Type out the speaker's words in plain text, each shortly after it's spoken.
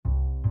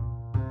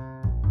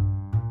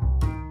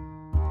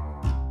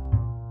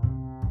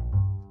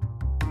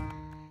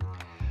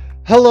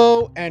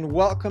Hello and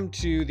welcome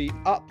to the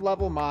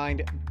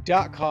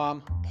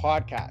UpLevelMind.com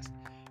podcast.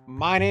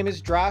 My name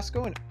is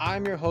Drasco and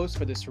I'm your host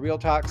for this Real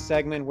Talk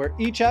segment where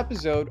each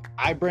episode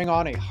I bring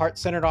on a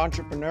heart-centered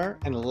entrepreneur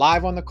and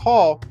live on the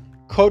call,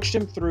 coach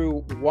them through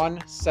one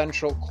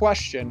central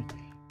question.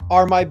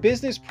 Are my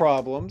business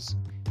problems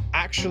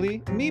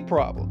actually me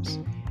problems?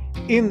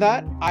 In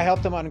that, I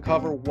help them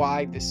uncover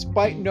why,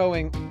 despite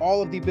knowing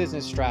all of the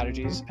business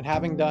strategies and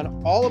having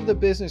done all of the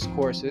business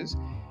courses,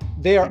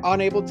 they are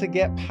unable to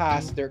get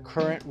past their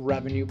current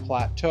revenue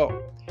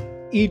plateau.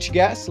 Each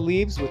guest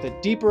leaves with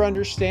a deeper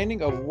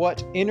understanding of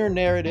what inner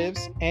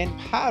narratives and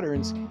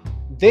patterns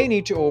they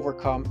need to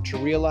overcome to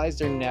realize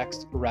their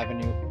next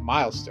revenue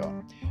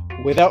milestone.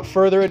 Without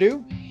further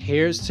ado,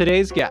 here's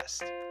today's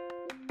guest.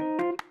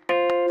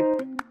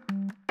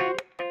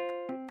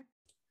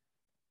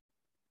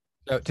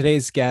 So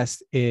today's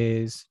guest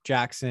is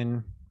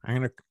Jackson. I'm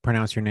going to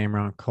pronounce your name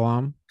wrong.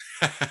 Callum.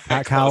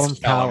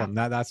 Callum.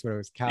 That's what it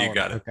was. Callum. You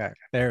got it. Okay,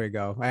 there we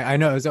go. I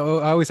know. So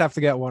I always have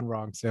to get one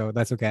wrong, so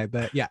that's okay.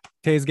 But yeah,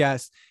 today's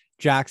guest,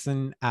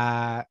 Jackson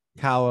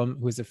Callum,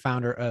 who is the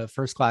founder of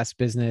First Class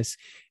Business.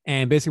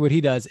 And basically what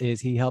he does is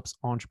he helps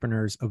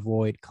entrepreneurs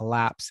avoid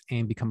collapse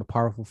and become a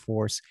powerful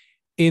force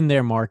in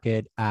their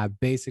market,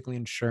 basically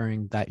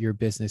ensuring that your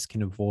business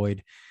can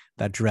avoid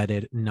that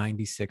dreaded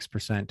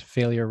 96%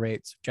 failure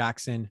rates.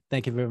 Jackson,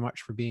 thank you very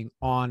much for being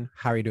on.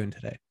 How are you doing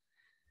today?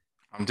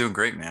 I'm doing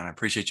great, man. I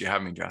appreciate you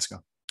having me, Drasco.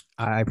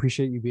 I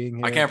appreciate you being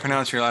here. I can't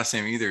pronounce your last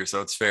name either,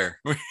 so it's fair.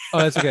 Oh,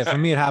 that's okay. For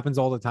me, it happens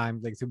all the time.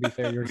 Like, to be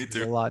fair, yours is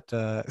too. a lot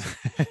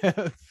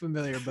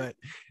familiar, but it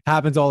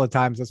happens all the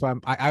time. So that's why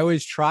I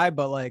always try,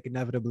 but like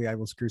inevitably I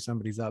will screw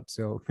somebody's up.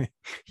 So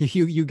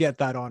you get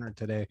that honor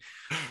today.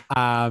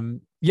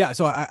 Yeah.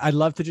 So I'd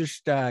love to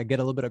just get a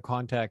little bit of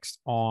context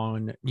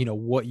on,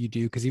 what you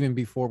do. Cause even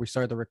before we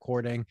started the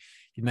recording,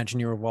 you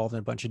mentioned you were involved in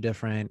a bunch of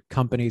different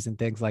companies and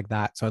things like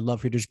that. So I'd love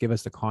for you to just give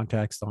us the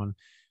context on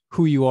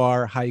who you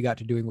are, how you got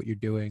to doing what you're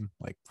doing.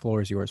 Like, floor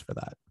is yours for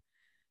that.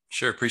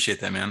 Sure. Appreciate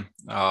that, man.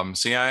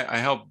 I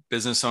help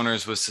business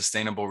owners with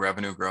sustainable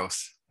revenue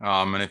growth.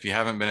 And if you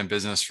haven't been in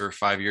business for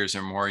 5 years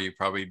or more, you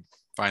probably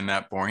find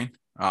that boring.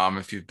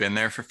 If you've been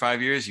there for 5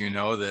 years, you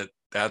know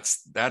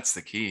that's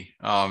the key,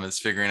 is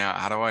figuring out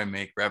how do I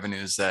make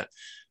revenues that,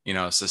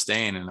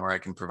 sustain and where I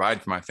can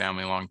provide for my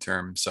family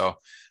long-term. So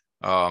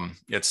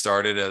it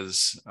started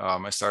as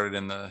I started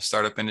in the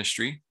startup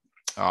industry.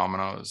 When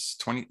I was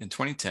in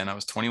 2010, I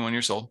was 21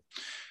 years old.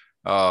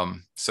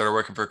 Started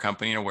working for a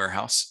company in a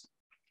warehouse.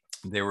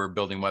 They were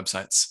building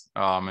websites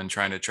and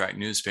trying to attract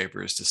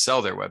newspapers to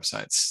sell their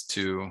websites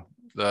to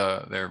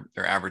their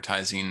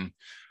advertising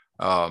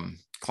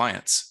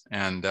clients.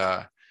 And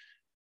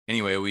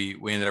anyway, we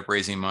ended up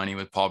raising money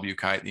with Paul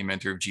Buchheit, the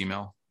inventor of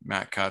Gmail,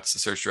 Matt Cutts, the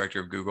search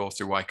director of Google,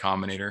 through Y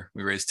Combinator.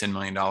 We raised $10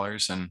 million.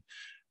 And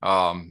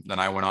then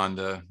I went on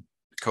to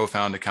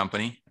co-found a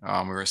company.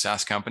 We were a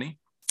SaaS company.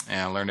 And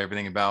I learned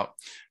learned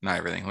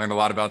a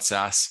lot about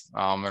SaaS,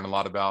 learned a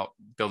lot about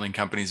building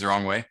companies the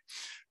wrong way.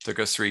 Took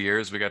us 3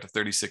 years. We got to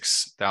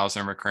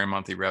 36,000 recurring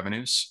monthly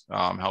revenues,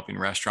 helping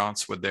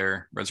restaurants with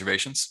their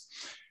reservations.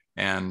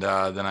 And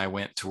then I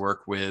went to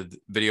work with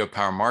Video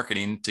Power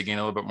Marketing to gain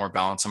a little bit more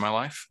balance in my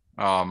life.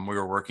 We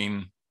were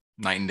working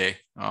night and day,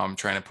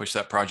 trying to push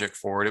that project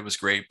forward. It was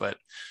great, but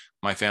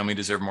my family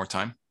deserved more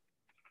time.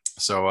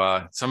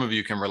 So some of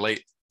you can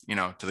relate,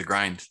 to the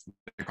grind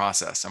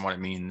process and what it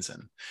means,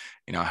 and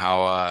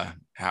how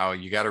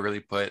you got to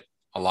really put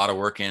a lot of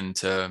work in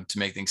to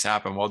make things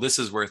happen. Well, this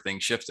is where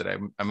things shifted.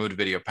 I moved to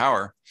Video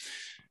Power.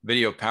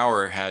 Video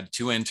Power had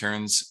 2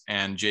 interns,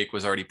 and Jake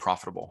was already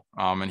profitable,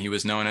 and he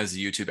was known as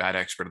the YouTube ad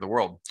expert of the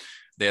world.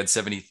 They had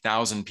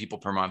 70,000 people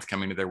per month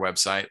coming to their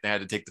website. They had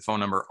to take the phone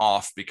number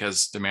off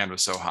because demand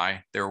was so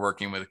high. They were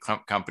working with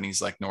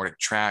companies like Nordic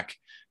Track,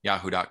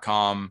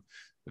 Yahoo.com,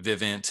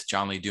 Vivint,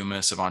 John Lee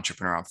Dumas of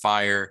Entrepreneur on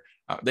Fire.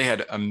 They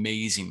had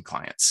amazing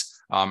clients,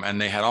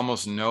 and they had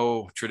almost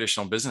no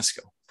traditional business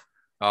skill.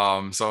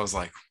 So I was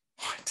like,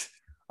 what?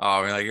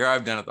 Here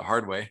I've done it the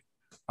hard way.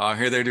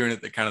 Here they're doing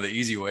it the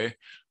easy way.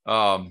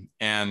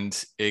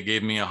 And it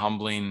gave me a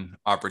humbling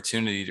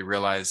opportunity to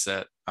realize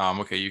that,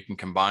 okay, you can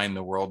combine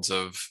the worlds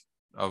of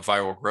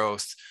viral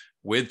growth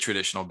with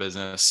traditional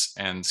business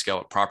and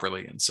scale it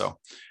properly. And so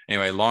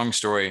anyway, long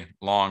story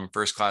long,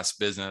 First Class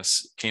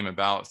Business came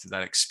about through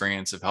that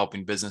experience of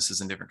helping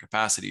businesses in different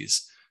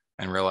capacities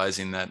and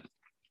realizing that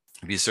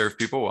if you serve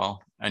people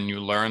well and you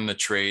learn the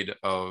trade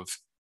of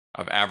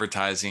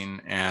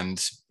advertising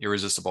and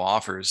irresistible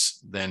offers,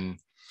 then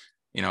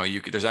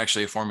there's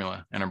actually a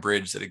formula and a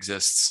bridge that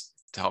exists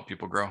to help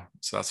people grow.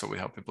 So that's what we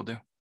help people do.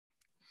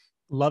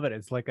 Love it.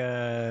 It's like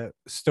a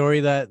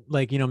story that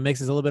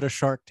mixes a little bit of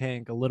Shark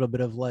Tank, a little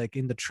bit of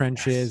in the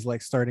trenches, yes,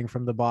 like starting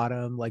from the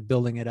bottom, like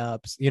building it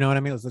up. You know what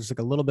I mean? It's just like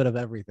a little bit of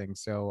everything.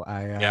 So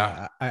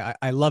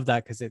I love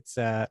that, because it's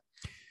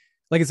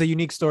it's a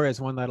unique story. It's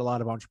one that a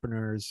lot of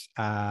entrepreneurs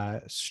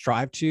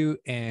strive to.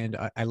 And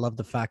I love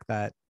the fact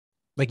that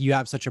you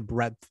have such a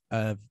breadth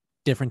of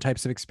different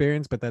types of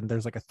experience, but then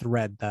there's like a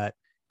thread that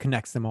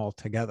connects them all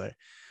together.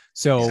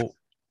 So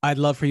I'd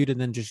love for you to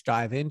then just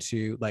dive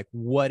into like,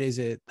 what is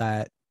it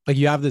that, like,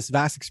 you have this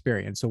vast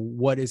experience. So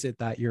what is it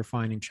that you're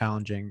finding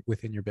challenging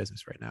within your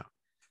business right now?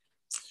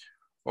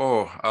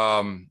 Oh,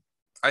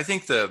 I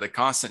think the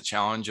constant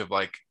challenge of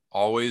like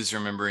always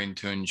remembering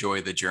to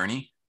enjoy the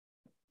journey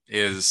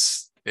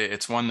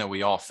it's one that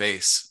we all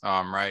face,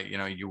 right? You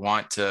know, you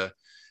want to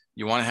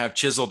have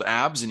chiseled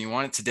abs and you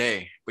want it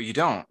today, but you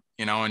don't,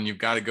 you know, and you've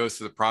got to go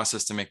through the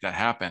process to make that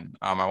happen.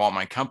 I want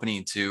my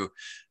company to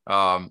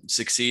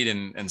succeed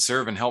and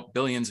serve and help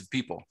billions of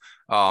people.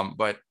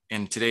 But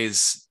in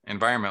today's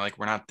environment, like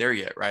we're not there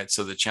yet, right?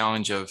 So the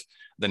challenge of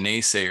the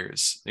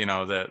naysayers, you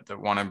know, that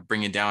want to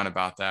bring you down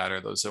about that,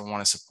 or those that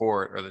want to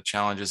support, or the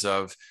challenges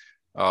of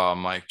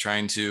like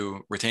trying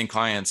to retain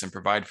clients and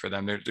provide for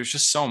them. There's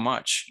just so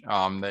much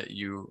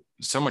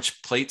so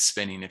much plate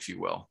spinning, if you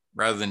will,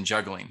 rather than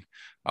juggling.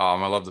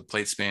 I love the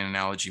plate spinning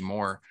analogy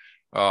more.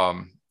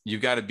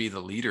 You've got to be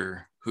the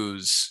leader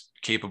who's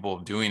capable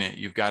of doing it.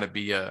 You've got to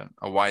be a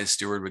wise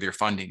steward with your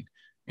funding.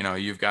 You know,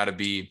 you've got to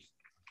be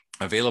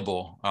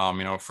available,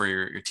 you know, for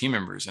your team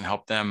members and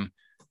help them,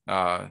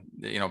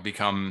 you know,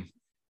 become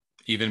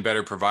even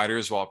better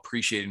providers while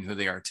appreciating who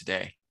they are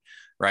today.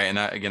 Right. And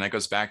that, again, that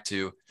goes back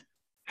to,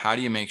 how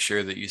do you make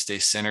sure that you stay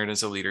centered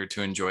as a leader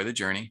to enjoy the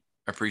journey,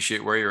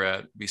 appreciate where you're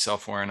at, be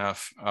self-aware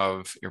enough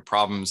of your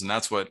problems? And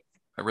that's what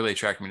really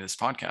attracted me to this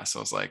podcast. So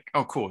I was like,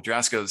 oh, cool.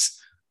 Drasko's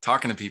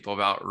talking to people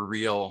about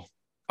real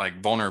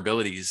like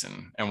vulnerabilities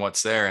and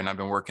what's there. And I've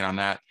been working on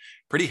that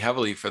pretty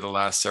heavily for the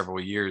last several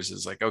years.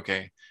 Is like,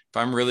 okay, if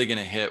I'm really going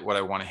to hit what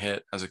I want to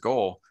hit as a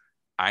goal,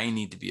 I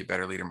need to be a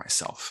better leader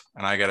myself.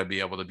 And I got to be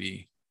able to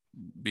be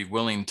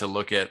willing to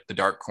look at the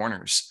dark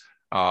corners,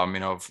 you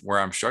know, of where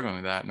I'm struggling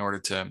with that in order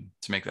to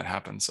make that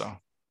happen. So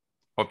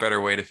what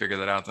better way to figure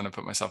that out than to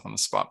put myself on the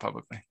spot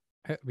publicly?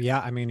 Yeah,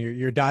 I mean,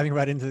 you're diving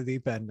right into the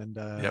deep end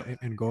Yep.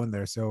 and going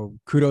there. So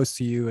kudos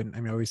to you. And I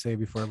mean, I always say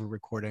before every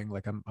recording,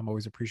 like I'm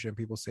always appreciating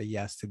people say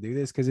yes to do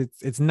this, because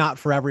it's not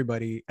for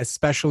everybody,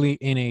 especially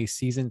in a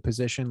seasoned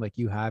position like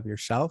you have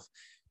yourself,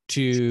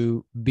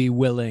 to be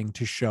willing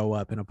to show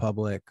up in a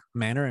public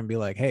manner and be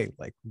like, hey,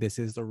 like this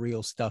is the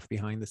real stuff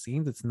behind the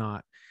scenes. It's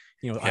not,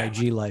 you know, Yeah.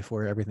 IG life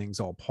where everything's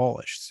all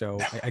polished. So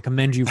I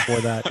commend you for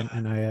that,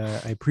 and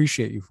I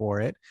appreciate you for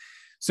it.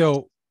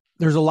 So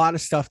there's a lot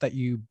of stuff that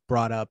you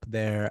brought up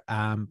there.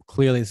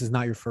 Clearly, this is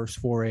not your first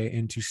foray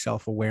into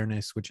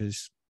self-awareness, which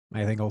is,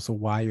 I think, also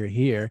why you're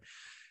here.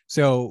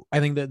 So I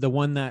think that the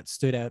one that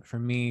stood out for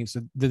me,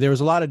 so there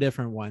was a lot of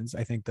different ones.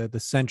 I think that the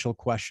central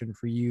question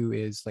for you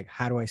is like,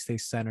 how do I stay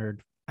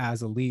centered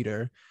as a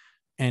leader?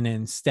 And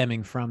then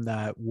stemming from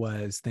that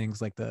was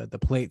things like the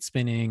plate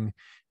spinning,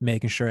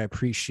 making sure I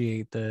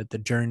appreciate the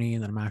journey,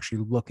 and that I'm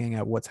actually looking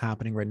at what's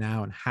happening right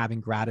now and having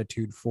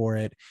gratitude for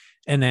it.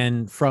 And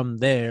then from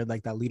there,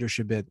 like that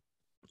leadership bit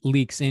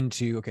leaks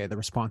into, okay, the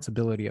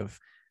responsibility of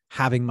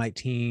having my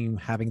team,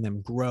 having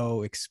them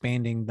grow,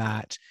 expanding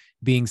that,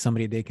 being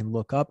somebody they can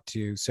look up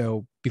to.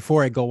 So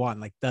before I go on,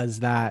 like, does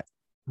that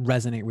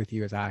resonate with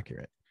you as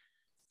accurate?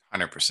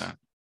 100%.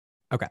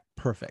 Okay,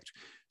 perfect.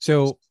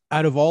 So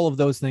out of all of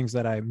those things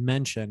that I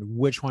mentioned,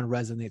 which one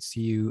resonates to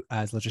you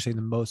as, let's just say,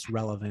 the most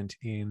relevant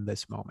in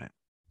this moment?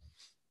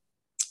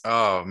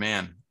 Oh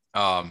man.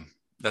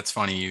 That's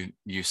funny.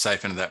 You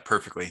siphoned that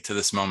perfectly to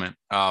this moment.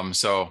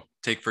 So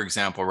take, for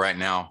example, right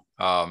now,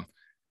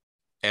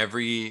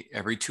 every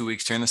 2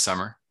 weeks during the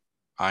summer,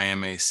 I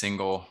am a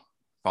single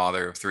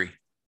father of three.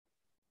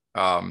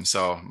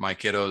 So my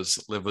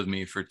kiddos live with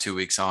me for 2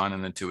 weeks on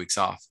and then 2 weeks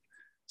off.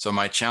 So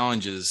my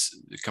challenges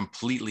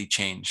completely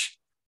change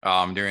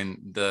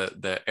during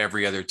the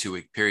every other 2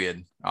 week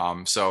period.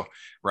 So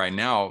right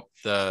now,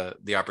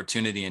 the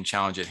opportunity and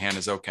challenge at hand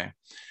is, okay,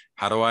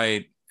 how do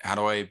I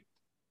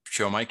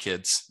show my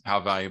kids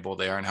how valuable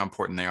they are and how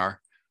important they are,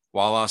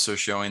 while also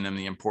showing them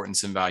the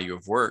importance and value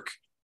of work,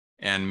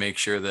 and make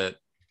sure that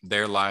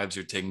their lives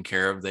are taken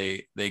care of.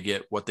 They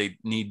get what they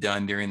need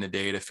done during the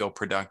day to feel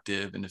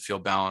productive and to feel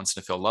balanced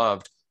and to feel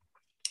loved,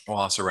 while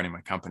also running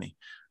my company.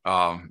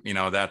 You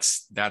know,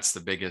 that's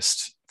the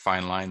biggest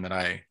fine line that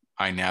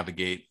I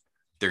navigate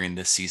during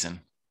this season.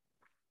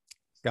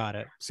 Got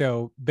it.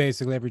 So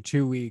basically every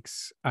 2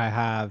 weeks, I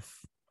have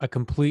a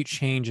complete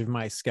change of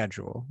my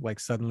schedule. Like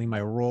suddenly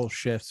my role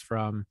shifts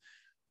from,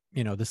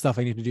 you know, the stuff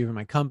I need to do for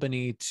my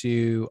company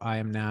to, I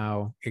am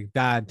now a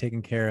dad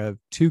taking care of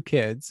 2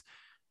 kids.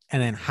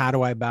 And then how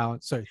do I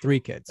balance, sorry, 3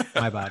 kids,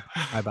 my bad.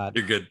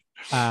 You're good.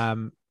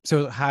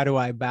 So how do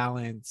I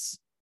balance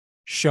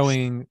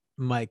showing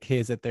my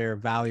kids that they're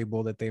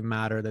valuable, that they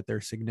matter, that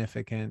they're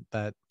significant,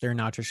 that they're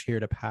not just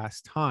here to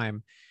pass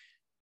time,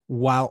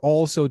 while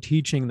also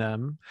teaching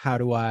them how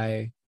do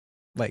I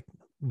like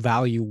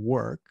value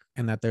work,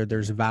 and that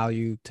there's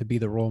value to be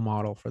the role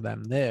model for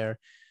them there.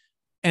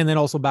 And then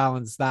also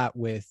balance that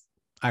with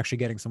actually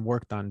getting some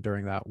work done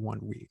during that 1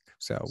 week.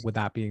 So would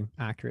that be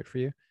accurate for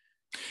you?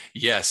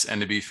 Yes.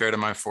 And to be fair to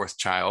my fourth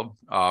child,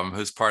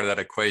 who's part of that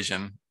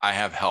equation, I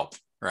have help.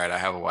 right? I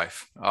have a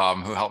wife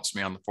who helps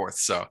me on the fourth.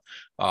 So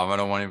I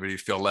don't want anybody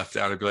to feel left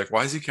out. I'd be like,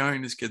 why is he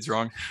counting his kids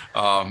wrong?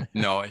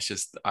 No, it's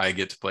just I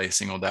get to play a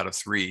single dad of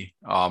three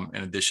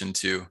in addition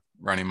to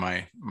running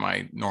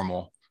my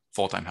normal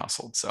full-time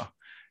household. So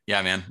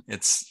yeah, man,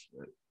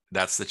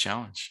 that's the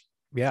challenge.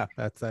 Yeah,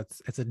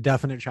 it's a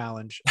definite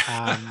challenge.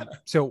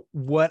 So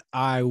what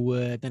I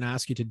would then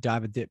ask you to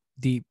dive a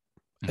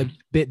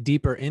bit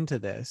deeper into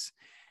this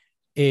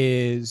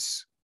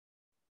is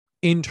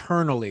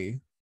internally,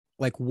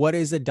 like what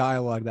is the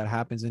dialogue that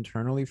happens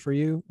internally for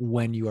you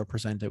when you are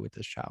presented with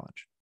this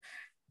challenge?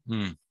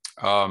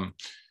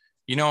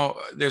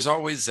 There's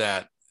always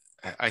that.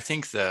 I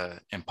think the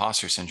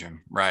imposter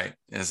syndrome, right,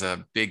 is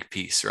a big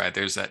piece, right?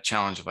 There's that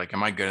challenge of like,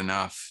 am I good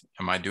enough?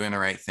 Am I doing the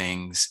right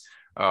things?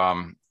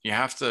 You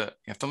have to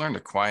learn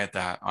to quiet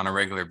that on a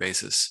regular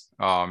basis,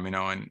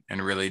 and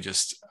really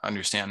just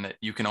understand that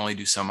you can only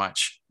do so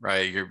much,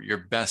 right? Your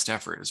best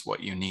effort is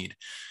what you need.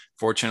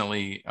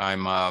 Fortunately, I've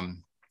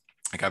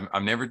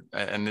never,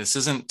 and this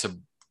isn't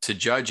to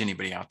judge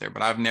anybody out there,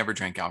 but I've never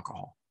drank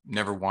alcohol,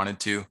 never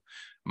wanted to.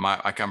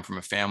 I come from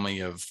a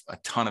family of a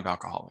ton of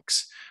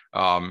alcoholics,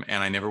 and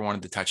I never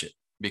wanted to touch it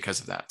because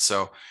of that.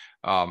 So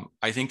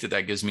I think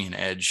that gives me an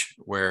edge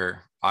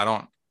where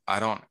I'm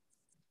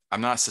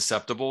not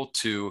susceptible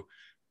to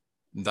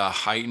the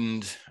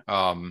heightened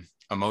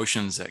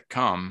emotions that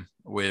come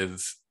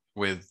with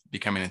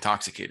becoming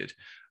intoxicated,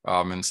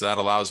 and so that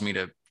allows me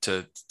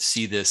to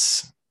see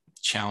this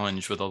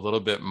challenge with a little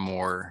bit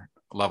more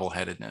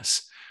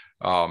level-headedness.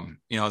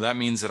 That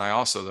means that I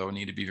also though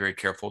need to be very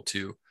careful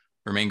to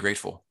remain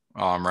grateful,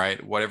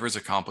 right? Whatever's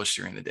accomplished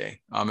during the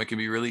day. It can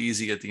be really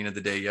easy at the end of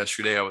the day.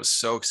 Yesterday, I was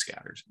so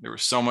scattered. There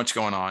was so much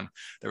going on.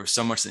 There was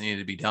so much that needed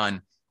to be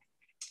done.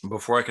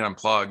 Before I could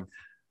unplug,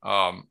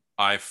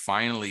 I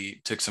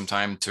finally took some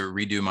time to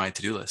redo my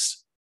to-do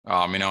list,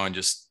 and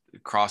just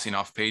crossing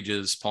off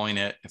pages, pulling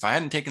it. If I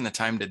hadn't taken the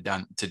time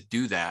to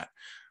do that,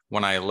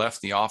 when I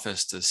left the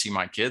office to see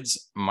my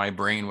kids, my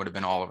brain would have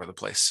been all over the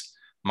place.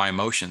 My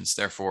emotions,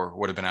 therefore,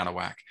 would have been out of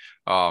whack.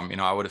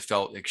 I would have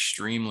felt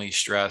extremely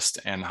stressed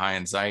and high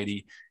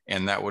anxiety,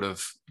 and that would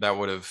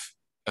have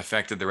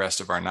affected the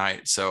rest of our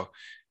night. So,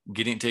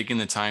 taking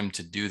the time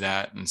to do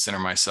that and center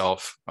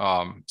myself.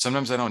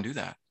 Sometimes I don't do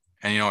that,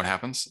 and you know what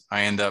happens?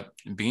 I end up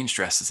being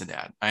stressed as a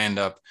dad. I end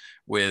up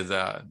with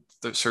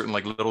certain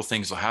like little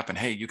things will happen.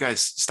 Hey, you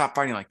guys stop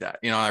fighting like that.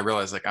 I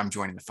realize like I'm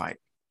joining the fight.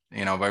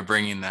 By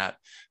bringing that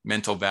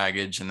mental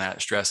baggage and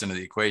that stress into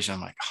the equation,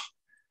 I'm like, oh,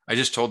 I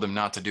just told them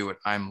not to do what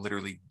I'm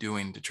literally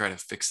doing to try to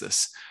fix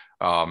this.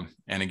 And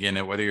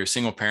again, whether you're a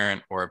single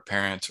parent or a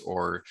parent,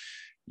 or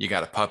you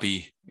got a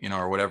puppy,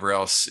 or whatever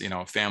else,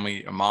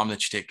 family, a mom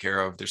that you take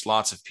care of, there's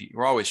lots of people.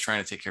 We're always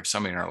trying to take care of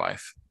somebody in our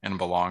life and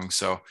belong.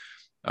 So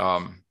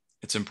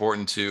it's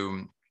important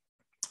to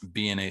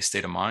be in a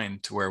state of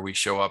mind to where we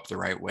show up the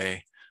right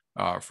way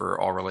for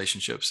all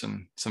relationships.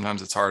 And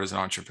sometimes it's hard as an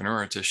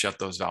entrepreneur to shut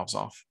those valves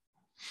off.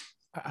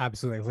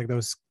 Absolutely. It's like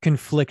those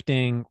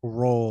conflicting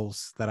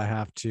roles that I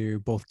have to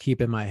both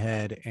keep in my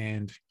head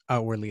and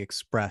outwardly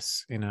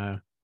express in a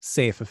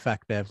safe,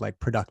 effective, like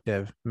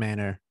productive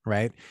manner.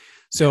 Right.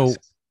 So yes.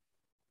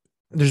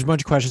 There's a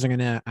bunch of questions I'm going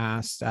to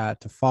ask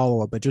to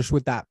follow up, but just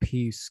with that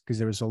piece, because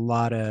there was a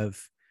lot of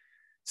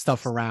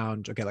stuff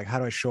around, okay, like how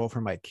do I show up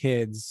for my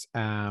kids?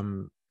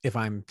 If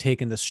I'm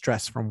taking the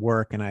stress from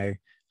work and I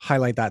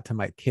highlight that to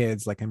my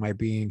kids, like, am I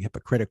being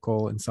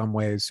hypocritical in some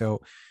ways?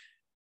 So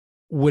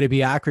would it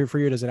be accurate for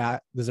you? Does it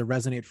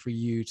resonate for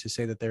you to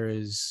say that there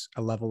is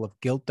a level of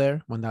guilt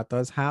there when that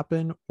does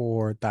happen,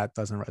 or that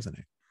doesn't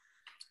resonate?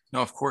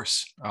 No, of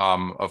course.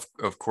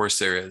 Of course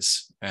there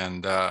is.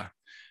 And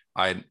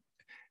I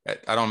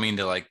don't mean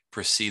to like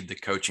precede the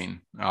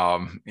coaching,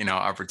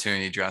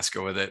 opportunity,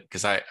 Drasco, with it,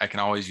 because I can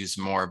always use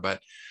more. But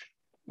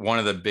one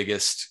of the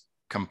biggest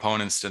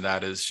components to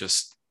that is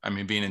just,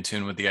 being in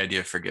tune with the idea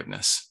of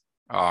forgiveness.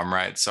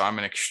 Right. So I'm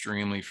an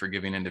extremely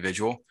forgiving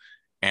individual.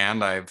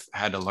 And I've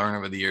had to learn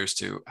over the years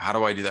how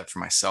do I do that for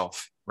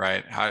myself,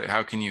 right?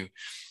 How can you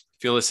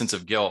feel a sense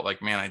of guilt?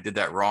 Like, man, I did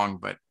that wrong,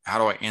 but how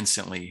do I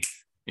instantly,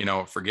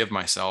 forgive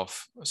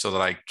myself so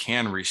that I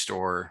can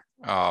restore,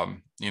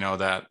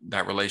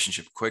 that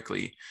relationship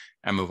quickly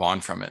and move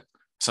on from it?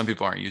 Some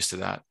people aren't used to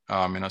that.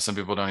 Some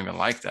people don't even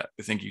like that.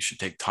 They think you should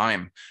take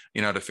time,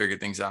 to figure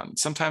things out. And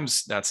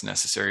sometimes that's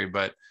necessary,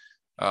 but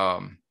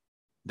so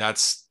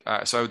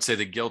I would say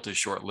the guilt is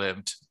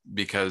short-lived,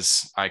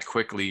 because I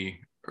quickly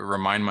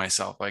remind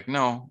myself like,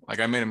 no, like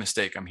I made a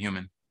mistake. I'm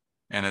human,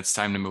 and it's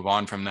time to move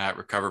on from that,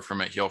 recover from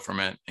it, heal from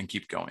it, and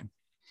keep going.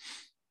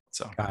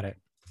 So got it.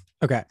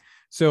 Okay.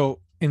 So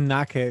in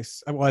that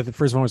case, well, the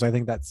first one was, I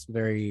think that's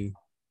very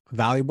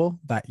valuable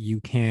that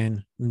you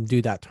can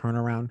do that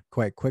turnaround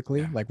quite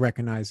quickly, like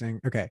recognizing,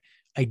 okay,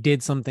 I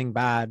did something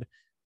bad,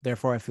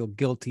 therefore I feel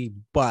guilty,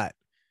 but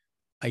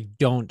I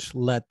don't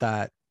let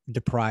that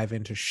deprive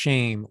into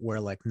shame where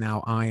like,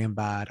 now I am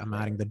bad, I'm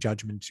adding the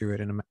judgment to it,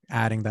 and I'm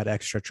adding that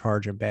extra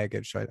charge and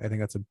baggage. So I think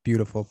that's a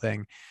beautiful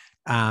thing,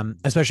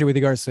 especially with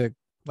regards to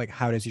like,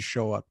 how does you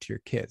show up to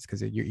your kids,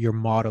 because you're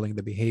modeling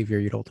the behavior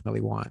you'd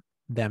ultimately want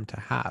them to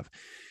have.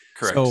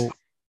 Correct. So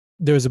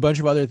there's a bunch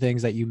of other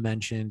things that you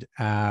mentioned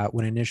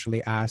when I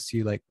initially asked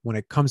you, like when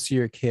it comes to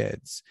your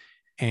kids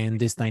and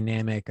this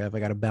dynamic of I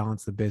got to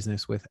balance the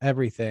business with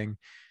everything,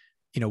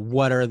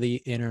 what are the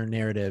inner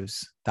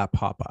narratives that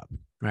pop up,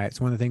 right?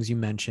 So one of the things you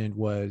mentioned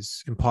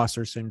was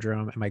imposter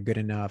syndrome. Am I good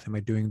enough? Am I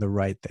doing the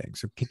right thing?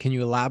 So can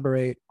you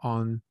elaborate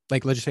on,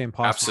 like, let's just say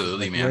imposter syndrome,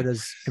 Absolutely, like where man.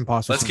 does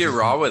imposter Let's get syndrome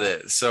raw come with from?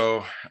 it.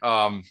 So,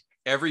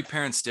 every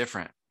parent's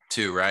different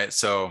too, right?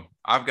 So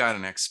I've got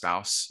an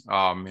ex-spouse.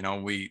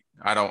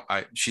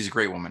 She's a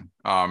great woman.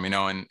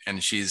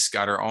 And she's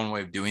got her own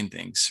way of doing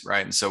things,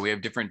 right? And so we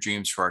have different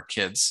dreams for our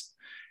kids,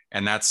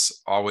 and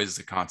that's always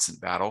the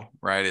constant battle,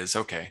 right? Is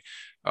okay.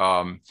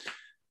 Um,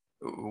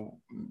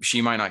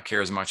 she might not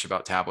care as much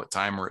about tablet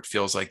time, or it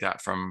feels like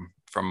that from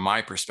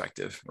my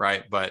perspective,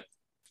 right? But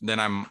then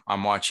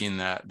I'm watching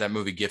that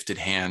movie Gifted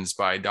Hands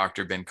by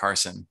Dr. Ben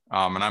Carson,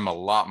 and I'm a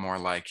lot more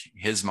like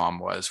his mom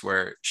was,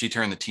 where she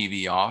turned the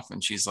TV off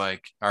and she's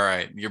like, "All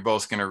right, you're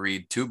both going to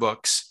read 2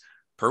 books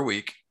per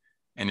week,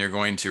 and you're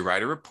going to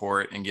write a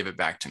report and give it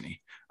back to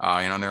me."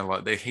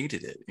 And they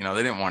hated it. They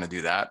didn't want to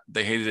do that.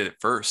 They hated it at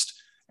first,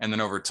 and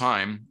then over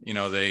time,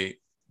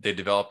 they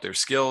developed their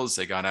skills.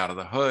 They got out of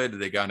the hood.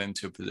 They got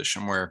into a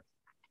position where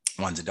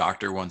one's a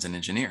doctor, one's an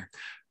engineer,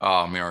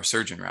 or a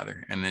surgeon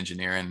rather, an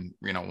engineer, and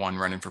one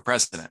running for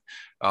president.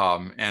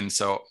 And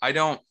so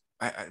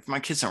if my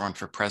kids don't run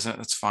for president,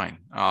 that's fine.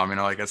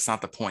 Like that's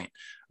not the point.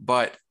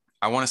 But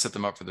I want to set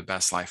them up for the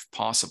best life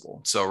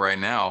possible. So right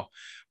now,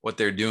 what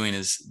they're doing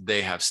is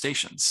they have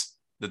stations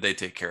that they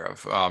take care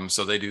of.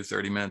 So they do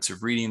 30 minutes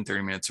of reading,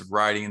 30 minutes of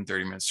writing,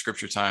 30 minutes of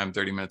scripture time,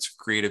 30 minutes of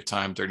creative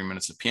time, 30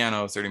 minutes of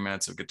piano, 30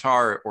 minutes of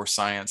guitar or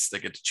science. They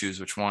get to choose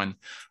which one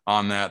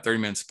on that, 30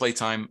 minutes of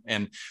playtime.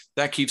 And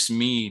that keeps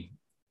me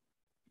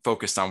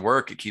focused on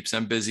work. It keeps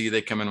them busy.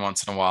 They come in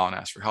once in a while and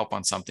ask for help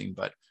on something,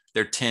 but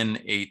they're 10,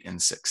 8,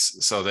 and 6.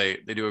 So they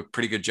do a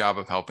pretty good job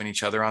of helping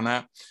each other on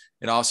that.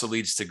 It also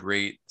leads to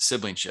great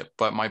siblingship.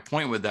 But my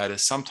point with that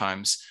is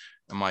sometimes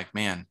I'm like,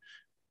 man,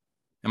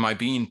 am I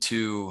being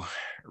too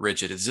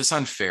rigid? Is this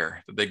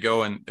unfair that they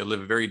go and they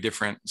live a very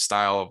different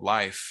style of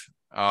life,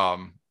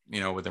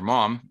 with their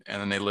mom,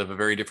 and then they live a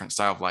very different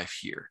style of life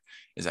here?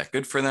 Is that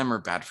good for them or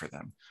bad for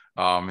them?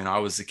 I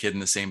was the kid in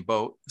the same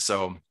boat.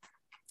 So,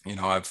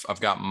 I've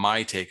got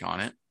my take on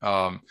it.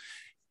 Are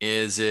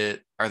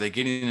they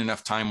getting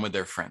enough time with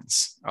their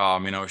friends?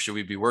 Should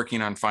we be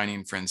working on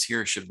finding friends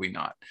here? Should we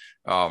not?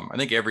 I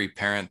think every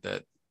parent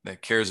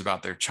that cares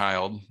about their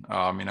child,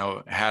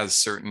 has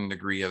certain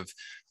degree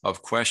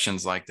of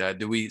questions like that.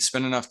 Do we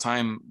spend enough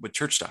time with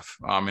church stuff,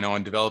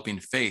 and developing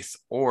faith?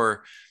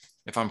 Or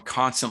if I'm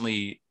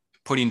constantly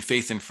putting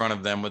faith in front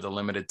of them with the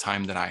limited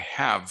time that I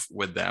have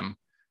with them,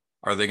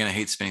 are they going to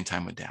hate spending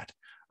time with dad?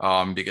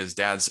 Because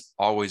dad's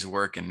always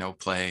work and no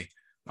play.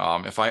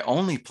 If I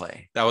only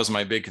play, that was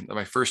my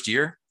first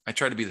year. I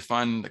tried to be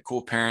the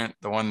cool parent,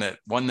 the one that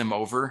won them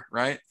over,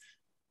 right?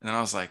 And then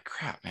I was like,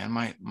 crap, man,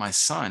 my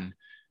son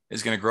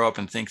is going to grow up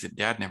and think that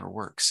dad never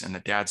works and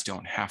that dads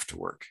don't have to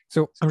work.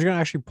 So I'm just gonna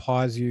actually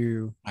pause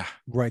you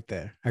right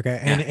there. Okay.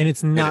 And Yeah, and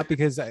it's hit not it.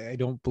 because I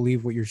don't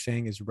believe what you're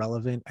saying is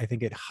relevant. I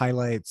think it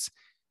highlights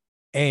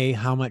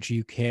how much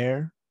you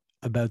care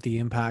about the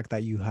impact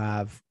that you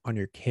have on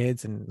your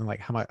kids and like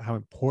how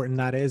important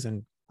that is,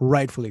 and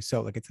rightfully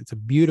so. Like it's a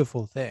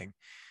beautiful thing.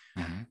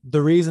 Mm-hmm.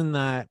 The reason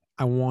that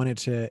I wanted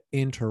to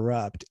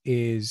interrupt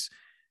is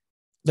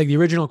like the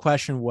original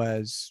question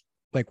was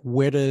like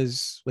where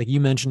does, like you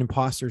mentioned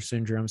imposter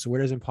syndrome, so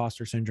where does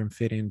imposter syndrome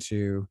fit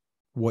into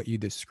what you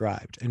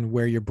described? And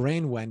where your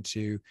brain went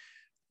to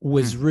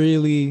was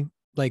really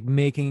like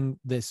making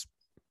this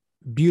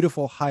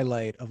beautiful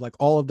highlight of like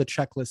all of the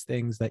checklist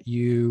things that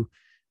you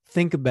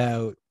think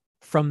about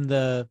from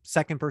the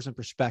second person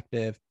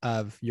perspective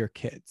of your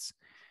kids.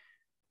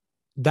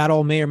 That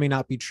all may or may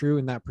not be true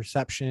in that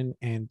perception.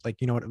 And like,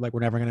 like we're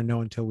never going to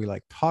know until we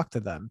like talk to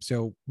them.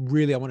 So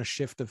really, I want to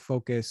shift the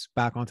focus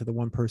back onto the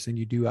one person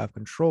you do have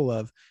control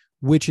of,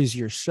 which is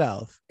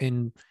yourself,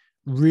 and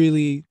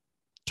really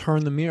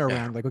turn the mirror Yeah.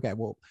 around. Like, okay,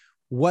 well,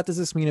 what does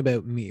this mean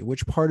about me?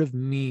 Which part of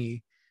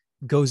me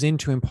goes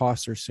into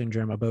imposter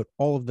syndrome about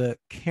all of the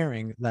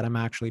caring that I'm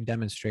actually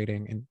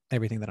demonstrating and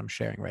everything that I'm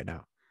sharing right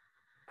now?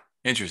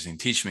 Interesting.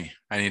 Teach me.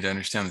 I need to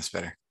understand this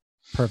better.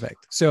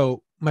 Perfect.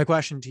 So my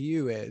question to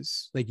you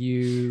is like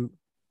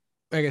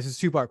I guess it's a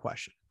two-part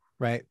question,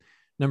 right?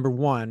 Number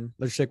one,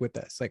 let's stick with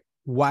this. Like,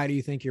 why do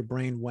you think your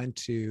brain went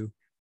to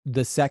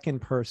the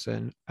second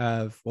person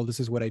of, well, this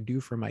is what I do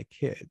for my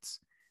kids,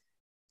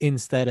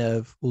 instead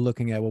of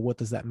looking at, well, what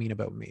does that mean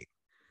about me?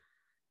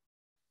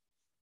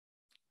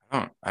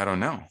 I don't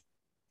know.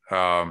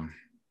 Um,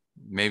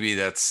 Maybe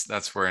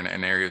that's where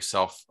an area of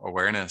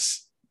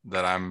self-awareness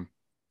that I'm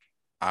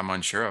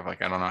unsure of.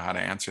 Like, I don't know how to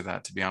answer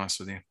that, to be honest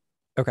with you.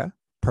 Okay,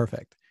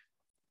 perfect.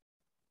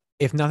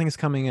 If nothing's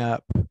coming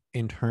up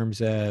in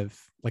terms of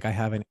like I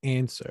have an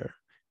answer,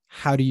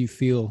 how do you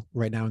feel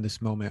right now in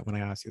this moment when I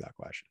ask you that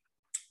question?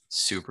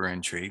 Super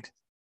intrigued,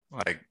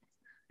 like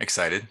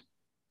excited.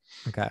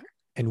 Okay.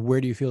 And where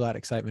do you feel that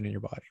excitement in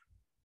your body?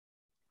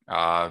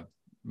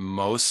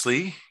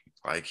 Mostly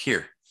like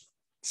here.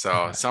 So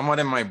Okay. somewhat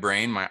in my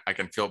brain, I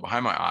can feel it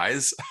behind my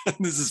eyes.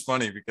 This is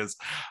funny because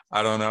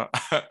I don't know.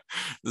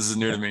 This is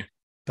new Okay. to me.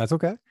 That's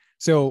okay.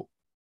 So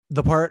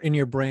the part in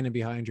your brain and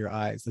behind your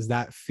eyes, does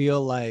that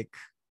feel like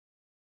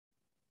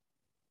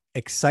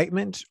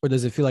excitement or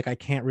does it feel like I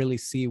can't really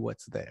see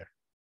what's there?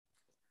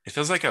 It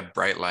feels like a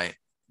bright light,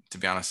 to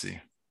be honest with you.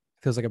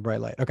 Feels like a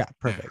bright light. Okay, Yeah.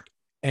 perfect.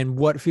 And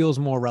what feels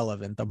more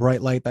relevant, the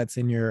bright light that's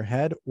in your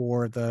head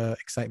or the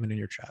excitement in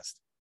your chest?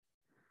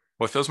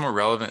 What feels more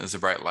relevant is the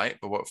bright light,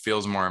 but what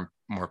feels more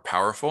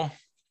powerful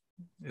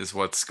is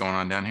what's going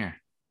on down here.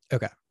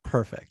 Okay,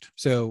 perfect.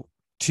 So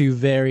two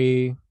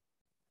very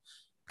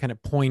kind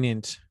of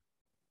poignant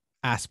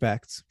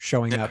aspects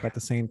showing Yeah. up at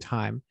the same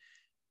time.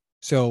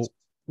 So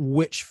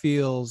which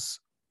feels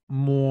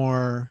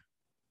more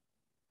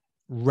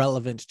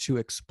relevant to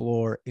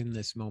explore in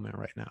this moment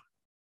right now?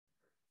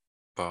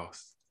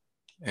 Both.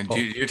 And Both.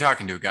 you're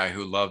talking to a guy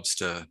who loves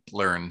to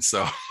learn.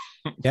 So,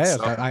 Yeah,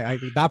 so okay. I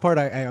that part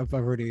I've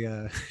already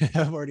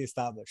I've already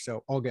established.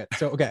 So all good.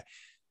 So okay,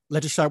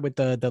 let's just start with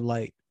the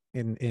light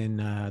in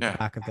the yeah.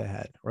 back of the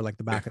head or like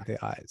the Okay. back of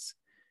the eyes.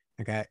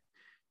 Okay.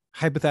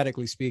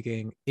 Hypothetically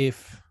speaking,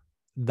 if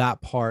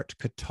that part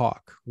could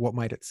talk, what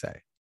might it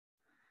say?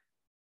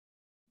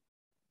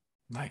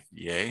 Like,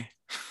 yay.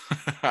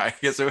 I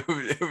guess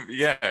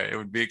yeah, it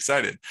would be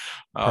excited.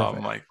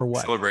 Perfect. Like For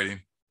what?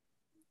 celebrating.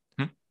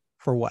 Hmm?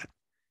 For what?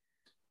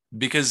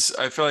 Because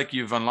I feel like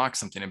you've unlocked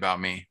something about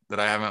me that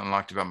I haven't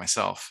unlocked about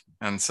myself.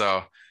 And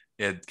so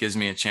it gives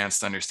me a chance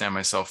to understand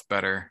myself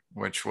better,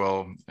 which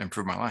will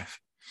improve my life.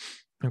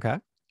 Okay.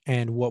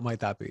 And what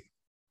might that be?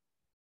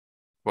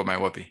 What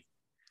might what be?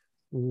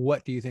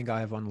 What do you think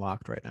I have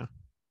unlocked right now?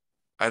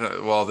 I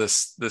don't, well,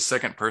 this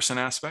second person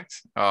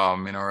aspect,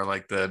 or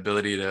like the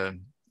ability to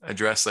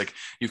address, like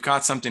you've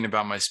caught something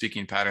about my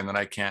speaking pattern that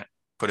I can't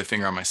put a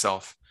finger on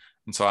myself.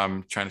 And so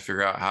I'm trying to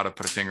figure out how to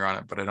put a finger on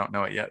it, but I don't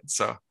know it yet.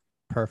 So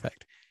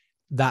Perfect.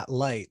 That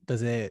light,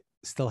 does it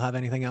still have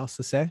anything else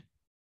to say?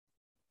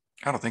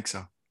 I don't think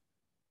so.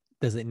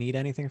 Does it need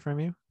anything from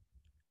you?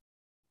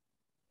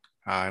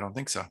 I don't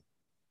think so.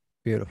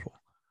 Beautiful.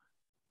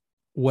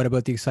 What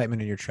about the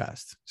excitement in your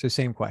chest? So,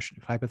 same question.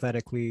 If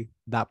hypothetically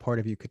that part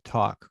of you could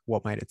talk,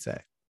 what might it say?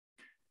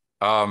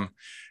 Um,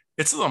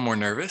 it's a little more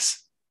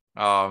nervous.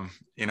 Okay.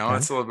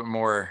 It's a little bit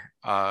more,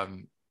 I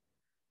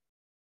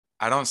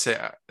don't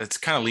say it's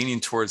kind of leaning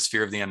towards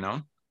fear of the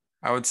unknown,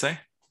 I would say.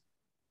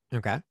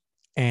 Okay.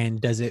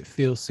 And does it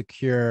feel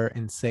secure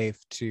and safe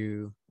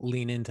to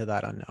lean into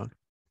that unknown?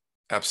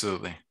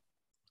 Absolutely.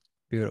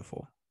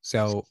 Beautiful.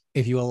 So,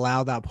 if you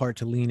allow that part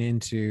to lean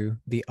into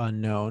the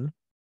unknown,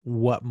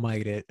 what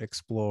might it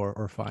explore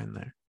or find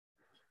there?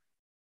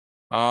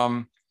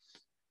 Um,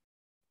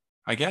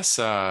 I guess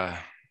I,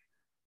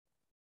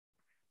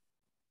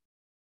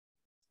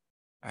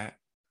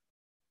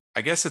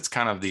 I guess it's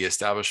kind of the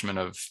establishment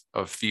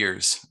of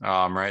fears,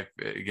 right?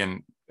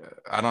 Again,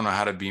 I don't know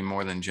how to be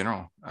more than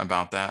general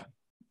about that.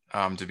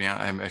 To be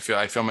honest,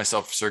 I feel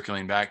myself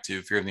circling back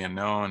to fear of the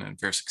unknown and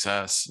fear of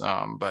success,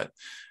 but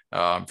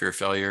fear of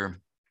failure.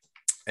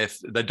 If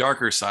the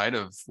darker side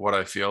of what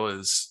I feel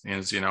is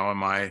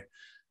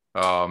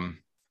um,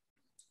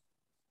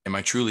 am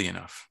I truly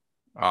enough?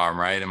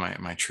 Right?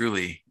 Am I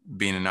truly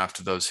being enough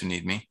to those who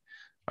need me?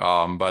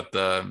 But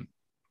the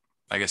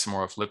I guess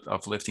more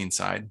uplifting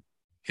side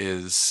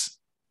is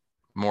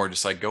more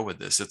just like go with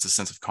this. It's a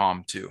sense of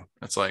calm too.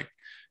 It's like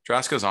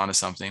Drasco's onto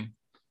something.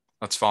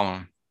 Let's follow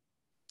him.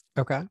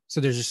 Okay.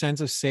 So, there's a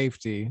sense of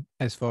safety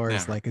as far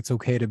as Yeah. like it's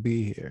okay to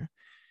be here.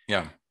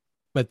 Yeah.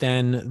 But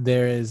then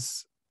there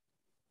is,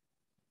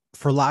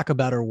 for lack of a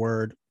better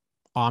word,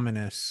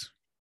 ominous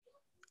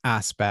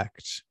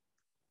aspect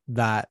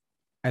that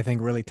I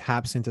think really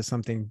taps into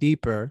something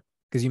deeper.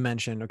 Because you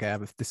mentioned, okay, I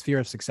have this fear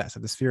of success, I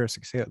have this fear of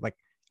success. Like,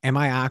 am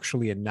I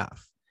actually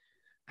enough?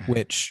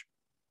 Which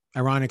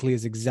ironically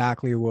is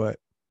exactly what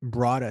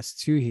brought us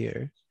to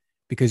here,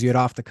 because you had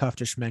off the cuff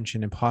just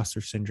mentioned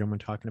imposter syndrome when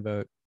talking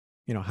about,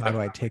 how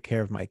do I take care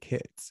of my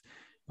kids?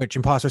 Which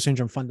imposter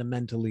syndrome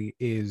fundamentally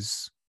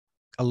is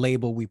a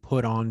label we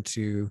put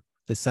onto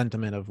the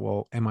sentiment of,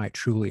 well, am I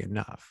truly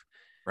enough?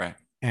 Right.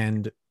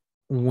 And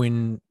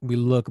when we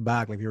look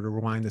back, like if you were to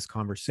rewind this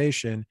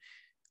conversation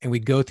and we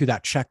go through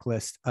that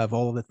checklist of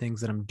all of the things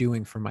that I'm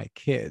doing for my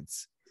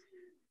kids,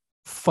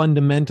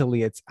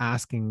 fundamentally it's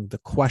asking the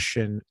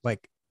question,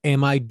 like,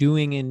 am I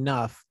doing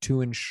enough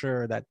to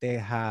ensure that they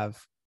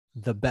have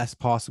the best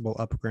possible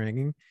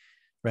upbringing?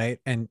 Right.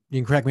 And you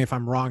can correct me if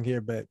I'm wrong here,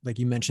 but like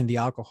you mentioned the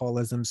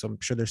alcoholism. So I'm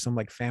sure there's some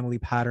like family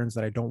patterns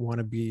that I don't want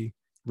to be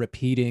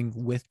repeating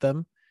with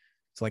them.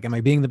 So like, am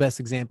I being the best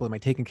example? Am I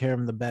taking care of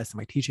them the best? Am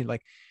I teaching?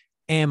 Like,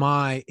 am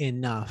I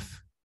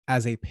enough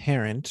as a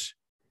parent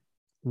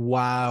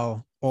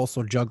while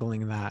also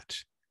juggling that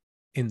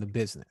in the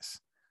business?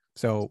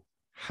 So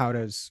how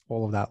does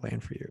all of that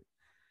land for you?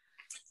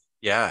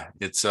 Yeah.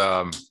 It's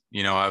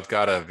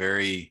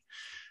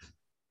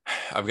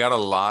I've got a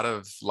lot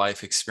of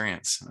life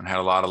experience and had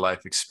a lot of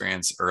life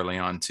experience early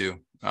on too.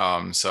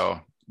 So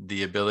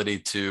the ability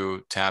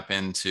to tap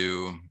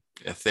into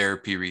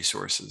therapy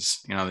resources,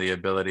 the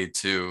ability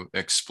to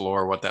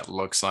explore what that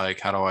looks like.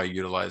 How do I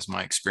utilize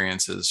my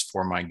experiences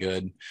for my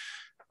good?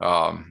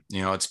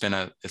 It's been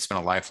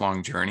a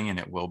lifelong journey, and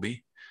it will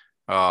be,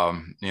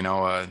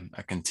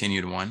 a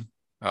continued one.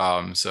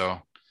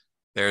 So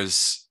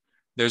there's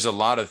a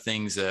lot of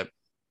things that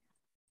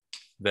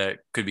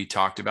could be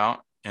talked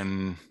about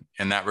in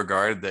that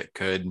regard, that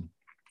could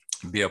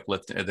be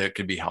uplifted, that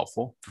could be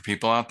helpful for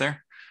people out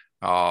there.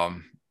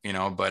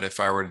 But if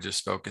I were to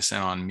just focus in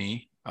on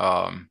me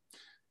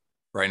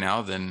right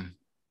now, then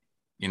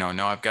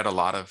no, I've got a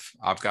lot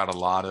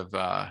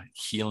of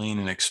healing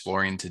and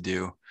exploring to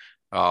do,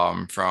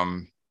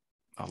 from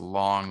a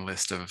long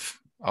list of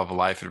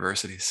life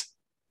adversities.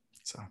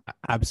 So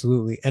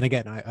Absolutely. And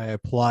again, I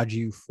applaud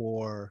you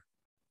for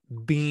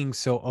being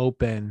so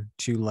open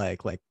to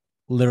like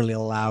literally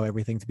allow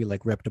everything to be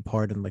like ripped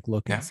apart and like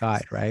look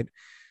inside, right?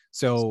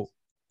 So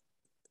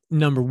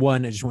number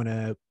one, I just want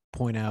to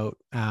point out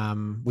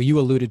what you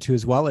alluded to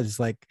as well, is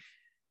like,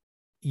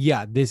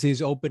 yeah, this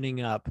is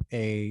opening up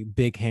a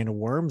big can of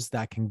worms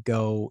that can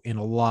go in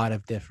a lot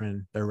of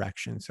different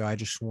directions. So I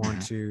just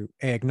want to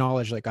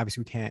acknowledge, like,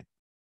 obviously we can't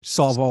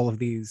solve all of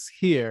these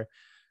here.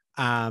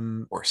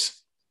 Of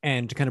course.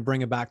 And to kind of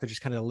bring it back to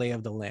just kind of the lay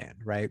of the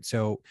land, right?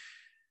 So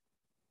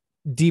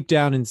deep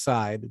down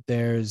inside,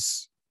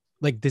 there's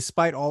like,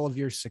 despite all of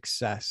your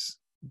success,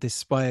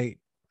 despite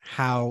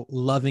how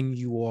loving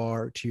you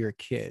are to your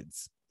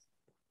kids,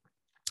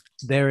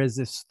 there is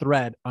this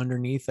thread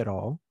underneath it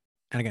all.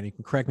 And again, you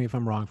can correct me if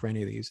I'm wrong for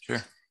any of these.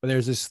 Sure. But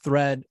there's this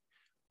thread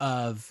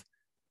of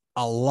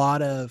a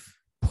lot of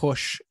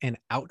push and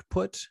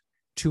output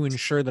to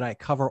ensure that I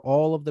cover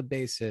all of the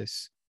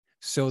bases,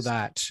 so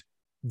that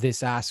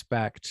this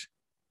aspect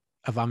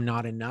of I'm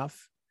not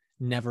enough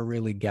never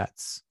really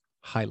gets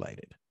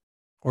highlighted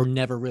or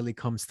never really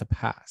comes to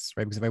pass,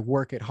 right? Because if I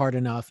work it hard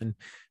enough and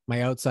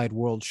my outside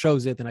world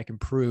shows it, then I can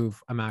prove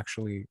I'm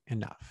actually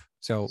enough.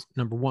 So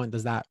number one,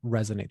 does that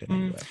resonate in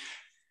any way?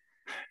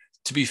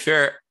 To be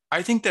fair,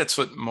 I think that's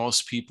what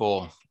most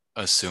people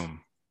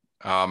assume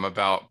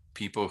about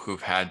people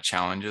who've had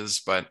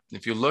challenges. But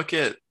if you look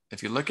at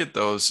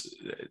those,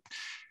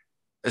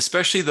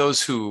 especially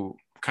those who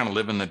kind of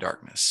live in the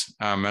darkness,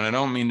 and I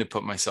don't mean to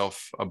put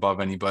myself above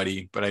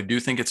anybody, but I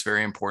do think it's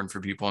very important for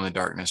people in the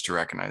darkness to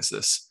recognize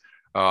this.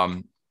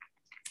 I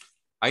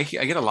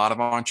get a lot of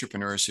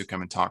entrepreneurs who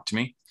come and talk to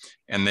me,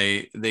 and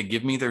they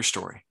give me their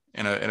story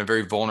in a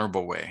very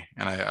vulnerable way,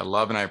 and I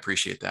love and I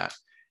appreciate that.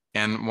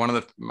 And one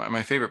of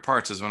my favorite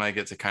parts is when I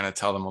get to kind of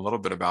tell them a little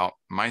bit about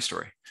my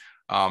story.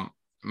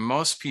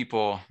 Most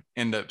people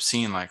end up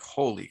seeing like,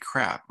 holy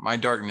crap, my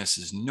darkness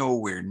is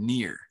nowhere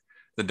near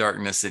the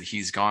darkness that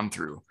he's gone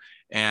through.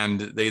 And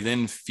they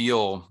then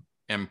feel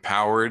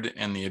empowered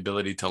and the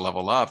ability to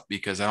level up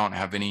because I don't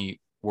have any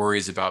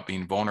worries about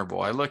being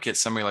vulnerable. I look at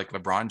somebody like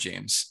LeBron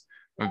James,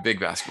 I'm a big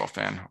basketball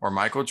fan, or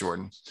Michael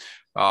Jordan,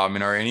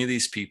 and are any of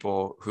these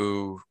people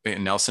who,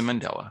 Nelson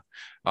Mandela,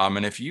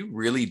 and if you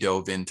really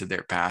dove into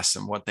their past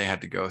and what they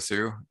had to go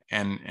through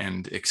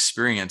and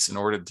experience in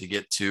order to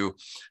get to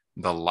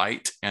the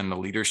light and the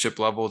leadership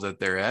level that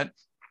they're at,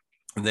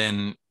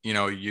 then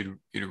you'd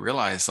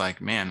realize like,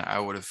 man,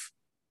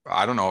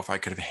 I don't know if I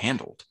could have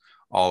handled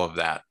all of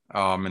that.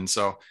 And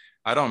so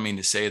I don't mean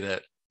to say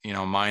that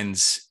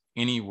mine's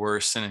any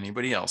worse than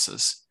anybody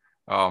else's,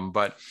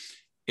 but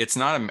it's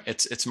not.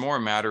 It's more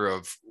a matter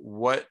of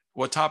what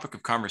topic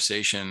of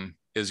conversation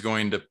is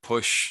going to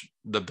push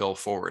the bill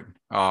forward,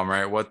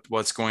 right?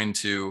 What's going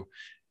to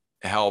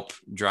help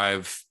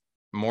drive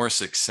more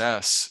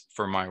success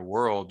for my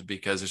world,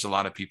 because there's a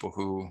lot of people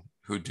who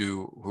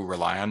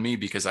rely on me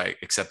because I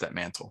accept that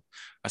mantle.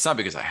 That's not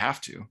because I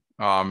have to.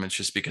 It's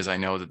just because I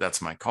know that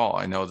that's my call.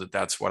 I know that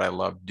that's what I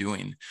love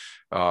doing.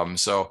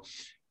 So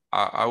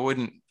I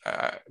wouldn't,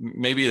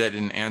 maybe that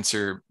didn't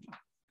answer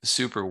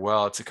super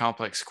well. It's a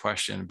complex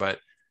question, but,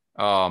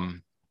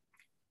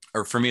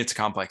 or for me, it's a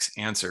complex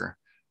answer,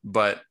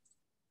 but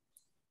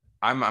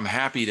I'm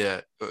happy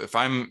to, if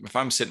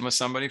I'm sitting with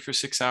somebody for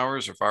 6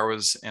 hours, or if I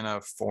was in a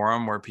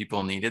forum where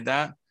people needed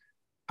that,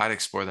 I'd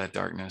explore that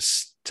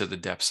darkness to the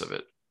depths of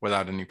it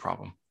without any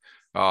problem.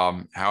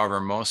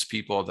 However, most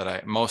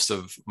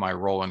of my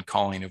role and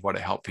calling of what I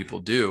help people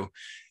do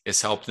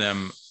is help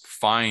them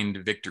find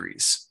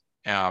victories,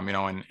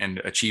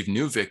 and achieve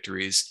new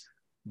victories.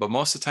 But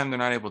most of the time they're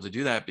not able to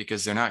do that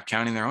because they're not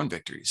counting their own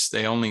victories.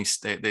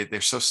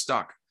 They're so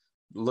stuck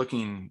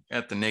looking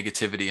at the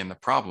negativity and the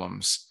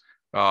problems,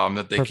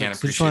 that they can't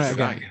appreciate the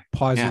value.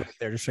 Pause right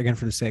there, just again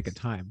for the sake of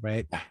time,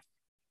 right?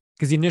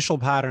 Because the initial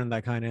pattern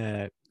that kind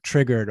of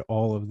triggered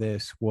all of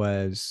this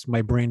was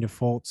my brain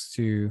defaults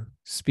to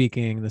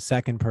speaking the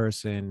second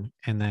person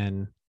and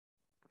then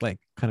like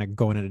kind of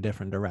going in a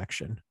different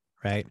direction,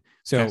 right?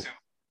 So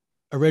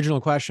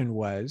original question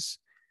was,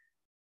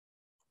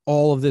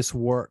 all of this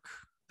work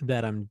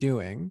that I'm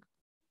doing,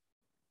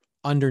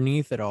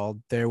 underneath it all,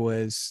 there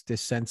was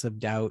this sense of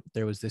doubt.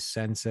 There was this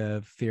sense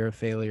of fear of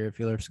failure,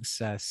 fear of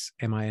success.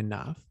 Am I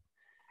enough?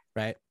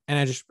 Right. And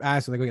I just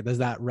asked, like, okay, does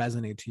that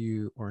resonate to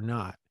you or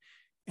not?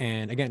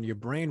 And again, your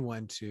brain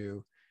went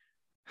to,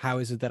 how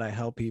is it that I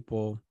help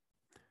people,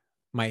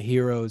 my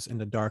heroes in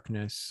the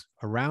darkness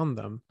around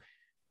them,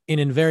 in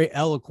a very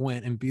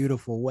eloquent and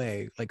beautiful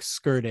way, like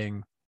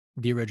skirting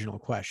the original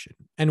question.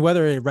 And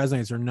whether it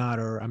resonates or not,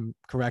 or I'm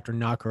correct or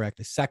not correct,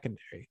 is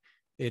secondary.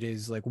 It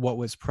is like what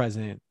was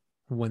present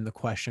when the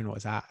question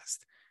was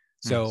asked.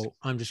 So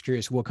I'm just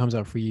curious, what comes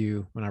up for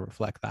you when I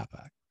reflect that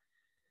back?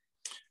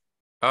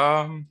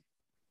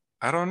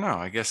 I don't know.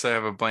 I guess I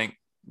have a blank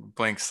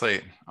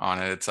slate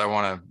on it. It's I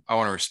want to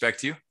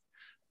respect you.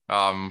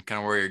 Kind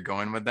of where you're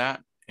going with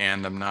that,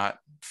 and I'm not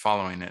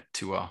following it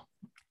too well.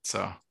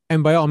 So,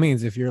 and by all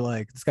means, if you're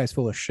like, this guy's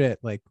full of shit,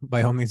 like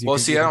by all means, you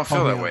can I don't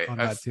feel that way on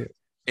that too.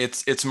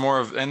 It's more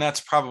of, and that's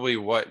probably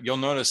what you'll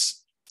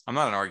notice. I'm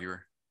not an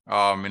arguer.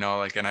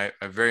 Like, and I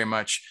very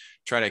much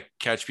try to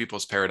catch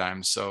people's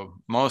paradigms. So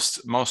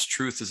most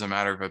truth is a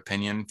matter of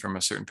opinion from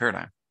a certain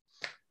paradigm,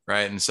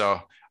 right? And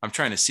so I'm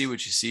trying to see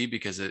what you see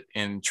because it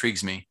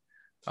intrigues me,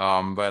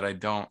 but I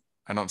don't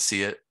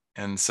see it.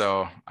 And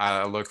so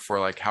I look for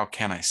like, how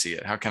can I see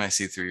it? How can I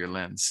see through your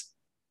lens?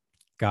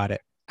 Got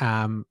it.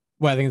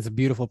 Well, I think it's a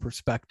beautiful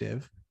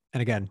perspective.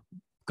 And again,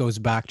 goes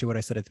back to what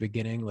I said at the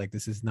beginning, like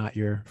this is not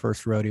your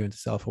first rodeo into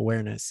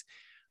self-awareness.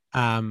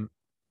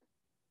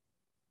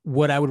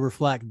 What I would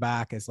reflect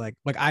back is like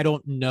I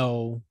don't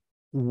know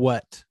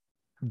what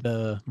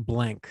the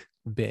blank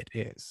bit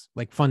is.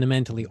 Like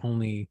fundamentally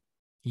only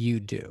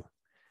you do.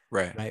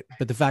 Right.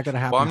 But the fact that I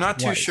have, well, I'm not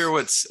too sure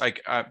what's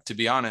like, to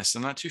be honest,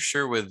 I'm not too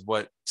sure with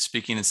what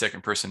speaking in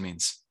second person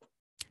means.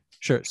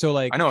 Sure. So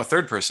like, I know a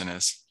third person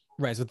is.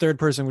 Right. So third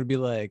person would be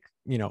like,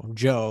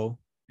 Joe.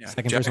 Yeah.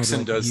 Second Jackson person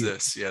would be like, does you.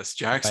 This. Yes.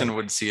 Jackson right.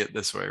 would see it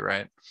this way.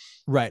 Right.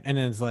 Right. And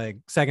then it's like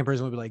second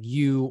person would be like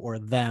you or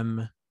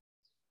them.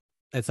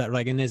 It's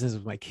like in this instance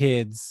with my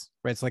kids,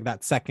 right? It's like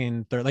that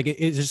second, third, like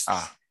it's just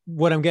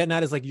what I'm getting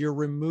at is like you're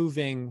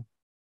removing,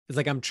 it's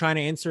like I'm trying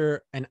to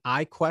answer an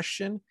I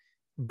question,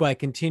 but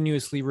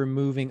continuously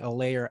removing a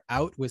layer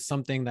out with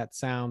something that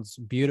sounds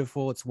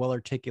beautiful, it's well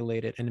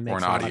articulated, and it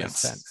makes a lot of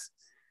sense,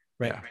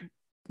 right? Yeah.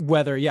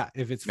 Whether,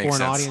 if it's for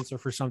an audience or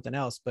for something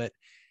else. But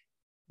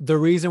the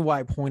reason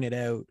why I pointed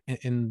out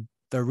and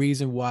the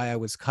reason why I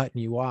was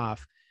cutting you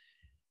off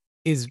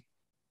is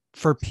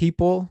for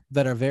people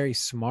that are very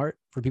smart,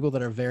 for people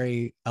that are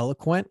very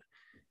eloquent,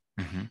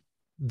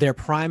 their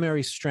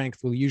primary strength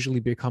will usually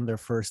become their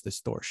first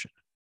distortion.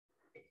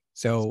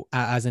 So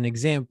as an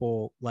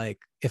example, like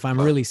if I'm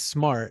really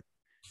smart,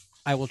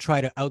 I will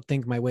try to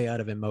outthink my way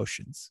out of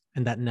emotions,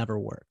 and that never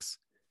works,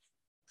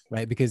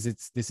 right? Because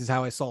this is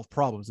how I solve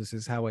problems. This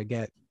is how I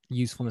get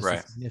usefulness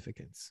and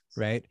significance,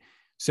 right?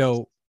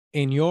 So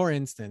in your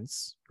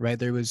instance, right,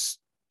 there was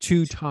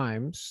 2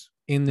 times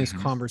in this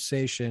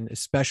conversation,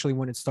 especially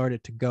when it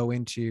started to go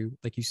into,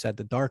 like you said,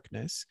 the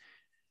darkness,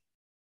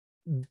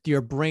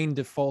 your brain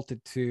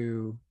defaulted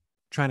to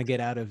trying to get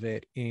out of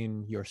it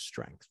in your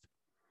strength,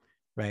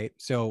 right?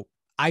 So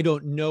I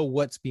don't know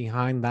what's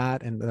behind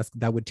that, and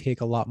that would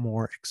take a lot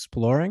more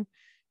exploring.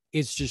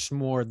 It's just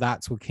more,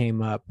 that's what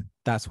came up,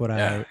 that's what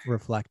I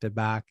reflected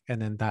back, and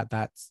then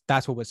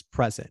that's what was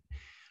present.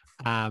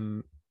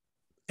 And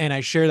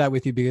I share that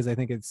with you because I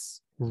think it's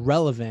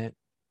relevant,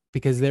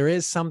 because there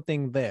is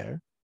something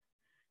there,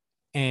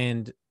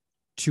 and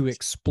to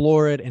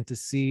explore it and to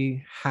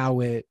see how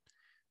it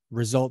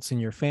results in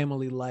your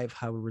family life,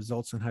 how it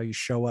results in how you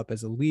show up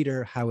as a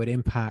leader, how it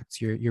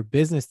impacts your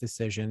business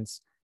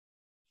decisions,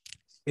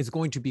 is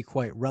going to be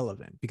quite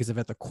relevant. Because if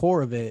at the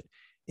core of it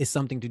is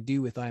something to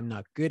do with I'm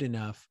not good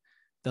enough,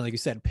 then like you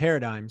said,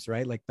 paradigms,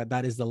 right? Like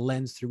that is the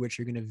lens through which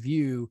you're going to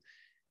view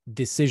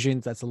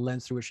decisions. That's the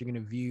lens through which you're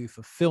going to view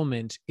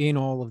fulfillment in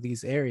all of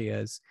these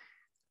areas.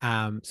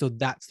 So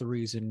that's the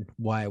reason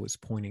why I was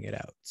pointing it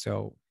out.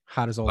 So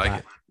how does all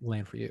that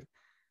land for you?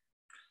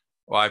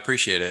 Well, I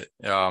appreciate it.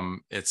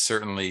 It's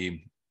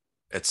certainly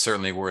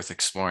worth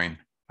exploring,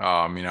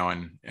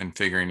 and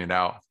figuring it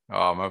out.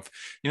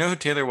 Who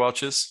Taylor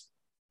Welch is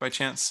by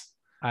chance?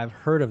 I've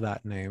heard of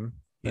that name.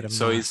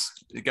 So he's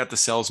got the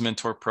Sales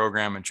Mentor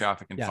program and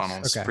Traffic and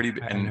Funnels. Okay. Pretty,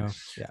 and know.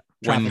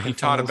 When he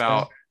taught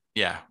about,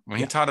 he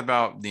taught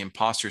about the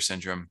imposter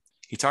syndrome,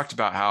 he talked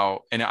about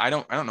how, and I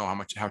don't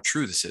know how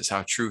true this is,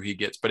 how true he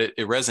gets, but it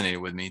resonated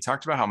with me. He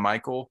talked about how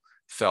Michael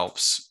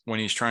Phelps, when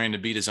he's trying to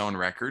beat his own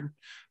record,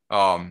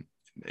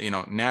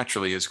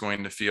 naturally is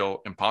going to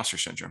feel imposter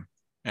syndrome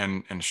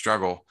and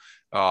struggle,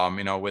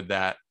 with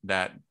that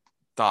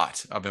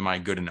thought of, am I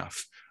good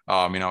enough?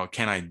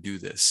 Can I do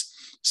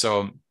this?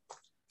 So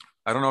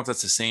I don't know if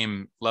that's the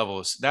same level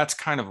as, that's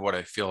kind of what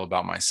I feel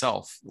about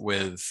myself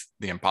with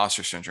the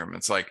imposter syndrome.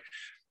 It's like,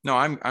 no,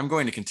 I'm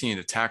going to continue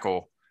to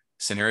tackle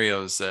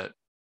scenarios that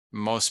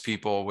most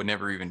people would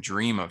never even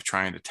dream of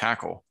trying to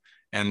tackle.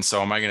 And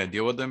so am I going to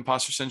deal with the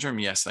imposter syndrome?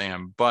 Yes, I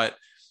am. But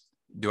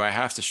do I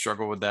have to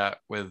struggle with that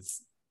with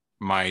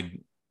my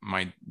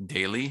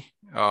daily,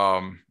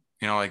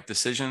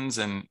 decisions?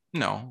 And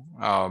no,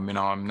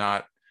 I'm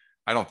not,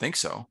 I don't think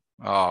so.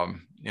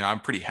 I'm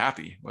pretty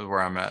happy with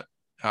where I'm at.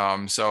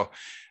 So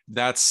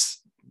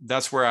that's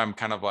where I'm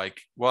kind of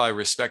like, well, I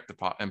respect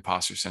the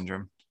imposter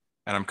syndrome.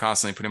 and I'm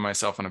constantly putting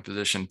myself in a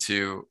position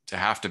to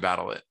have to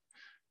battle it.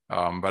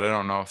 But I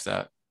don't know if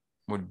that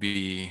would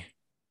be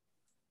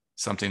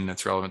something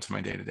that's relevant to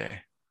my day to day.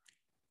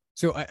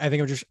 So I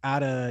think I'll just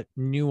add a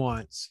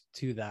nuance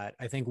to that.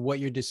 I think what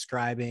you're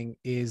describing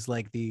is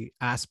like the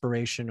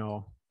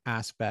aspirational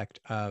aspect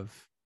of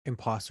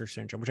imposter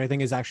syndrome, which I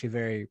think is actually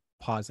very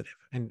positive.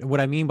 And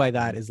what I mean by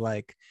that is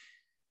like,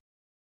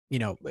 you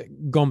know,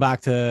 going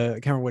back to, I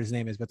can't remember what his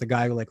name is, but the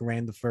guy who like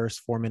ran the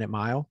first 4-minute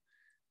mile.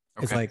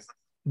 It's like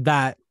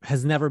that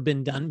has never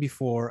been done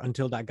before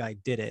until that guy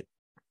did it.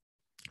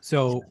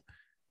 So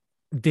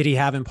did he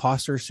have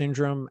imposter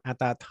syndrome at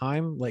that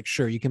time? Like,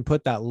 sure, you can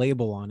put that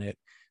label on it,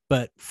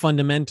 but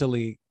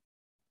fundamentally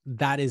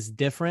that is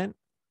different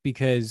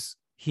because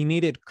he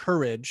needed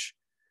courage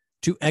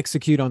to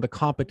execute on the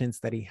competence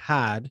that he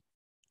had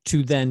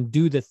to then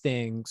do the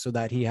thing so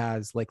that he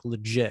has like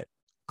legit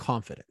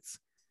confidence,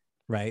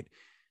 right?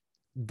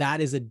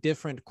 That is a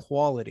different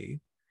quality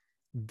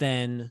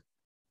than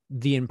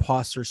the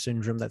imposter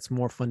syndrome that's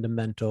more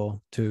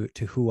fundamental to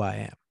who I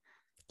am.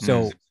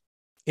 So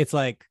it's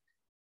like,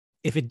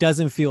 if it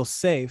doesn't feel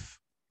safe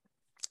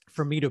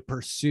for me to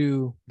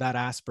pursue that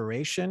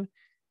aspiration,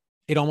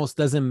 it almost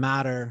doesn't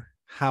matter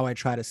how I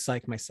try to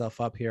psych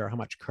myself up here or how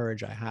much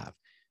courage I have.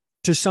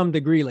 To some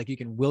degree, like you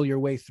can will your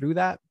way through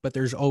that, but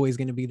there's always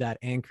going to be that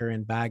anchor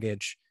and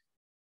baggage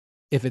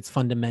if it's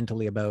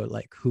fundamentally about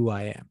like who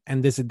I am.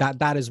 And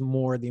that is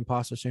more the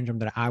imposter syndrome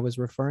that I was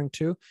referring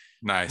to.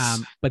 Nice.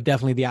 But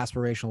definitely the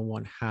aspirational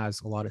one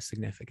has a lot of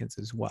significance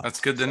as well.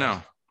 That's good to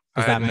know.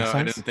 Does that make sense?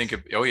 I didn't think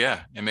of, oh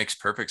yeah, it makes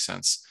perfect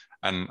sense.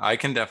 And I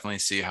can definitely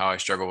see how I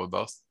struggle with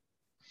both.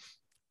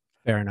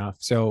 Fair enough.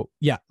 So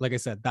yeah, like I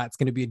said, that's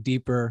going to be a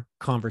deeper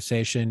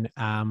conversation.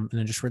 And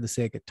then just for the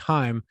sake of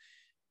time,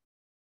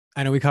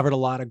 I know we covered a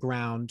lot of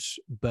ground,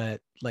 but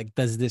like,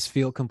 does this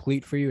feel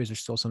complete for you? Is there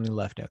still something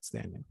left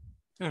outstanding?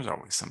 There's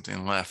always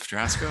something left,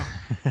 Drasco.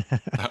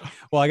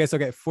 Well, I guess,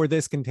 okay, for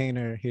this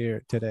container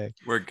here today.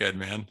 We're good,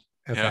 man.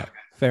 Okay, yeah.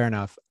 Fair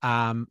enough.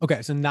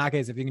 Okay, so in that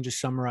case, if you can just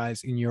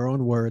summarize in your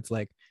own words,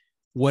 like,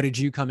 what did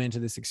you come into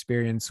this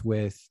experience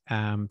with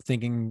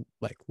thinking,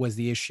 like, was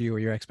the issue or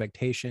your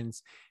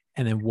expectations?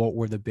 And then what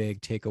were the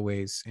big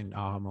takeaways and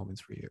aha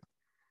moments for you?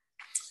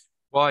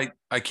 Well,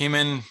 I came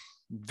in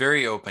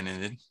very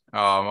open-ended,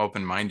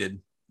 open-minded.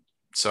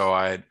 So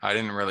I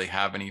didn't really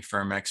have any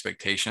firm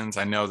expectations.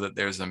 I know that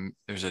there's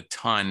a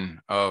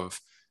ton of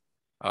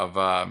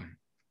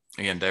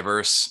again,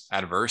 diverse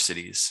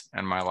adversities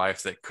in my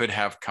life that could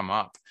have come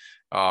up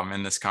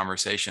in this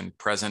conversation,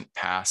 present,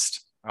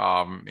 past,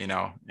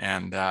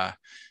 and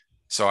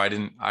so I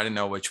didn't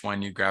know which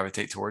one you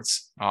gravitate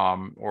towards,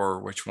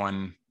 or which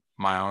one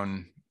my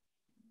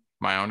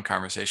own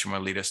conversation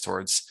would lead us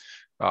towards.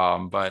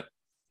 But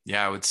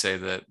yeah, I would say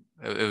that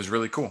it was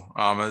really cool.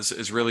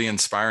 It's really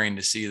inspiring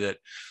to see that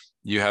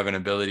you have an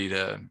ability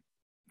to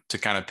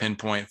kind of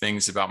pinpoint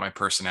things about my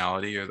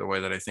personality or the way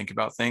that I think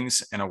about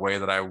things in a way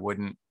that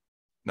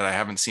I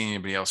haven't seen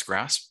anybody else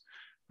grasp.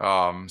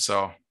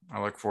 So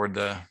I look forward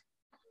to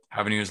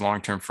having you as a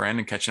long-term friend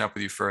and catching up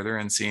with you further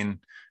and seeing,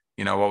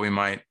 what we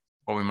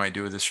might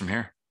do with this from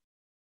here.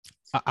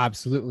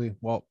 Absolutely.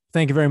 Well,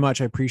 thank you very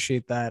much. I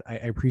appreciate that. I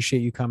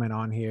appreciate you coming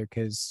on here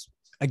because,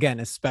 again,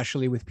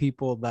 especially with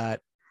people that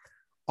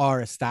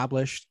are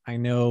established, I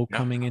know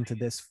coming into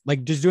this,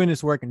 like just doing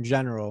this work in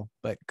general,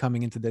 but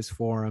coming into this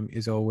forum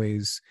is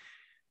always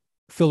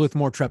filled with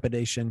more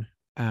trepidation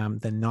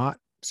than not.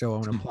 So I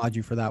want to applaud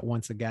you for that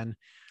once again.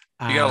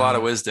 You got a lot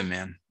of wisdom,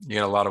 man. You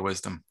got a lot of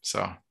wisdom.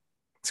 So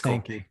it's cool.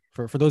 Thank you.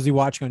 For those of you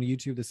watching on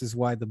YouTube, this is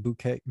why the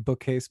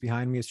bookcase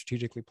behind me is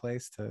strategically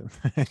placed to,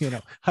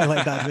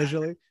 highlight that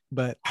visually.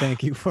 But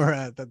thank you for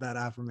that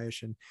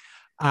affirmation.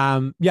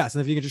 So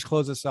if you could just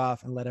close us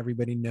off and let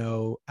everybody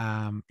know,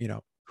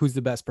 who's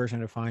the best person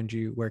to find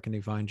you? Where can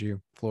they find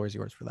you? Floor is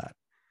yours for that.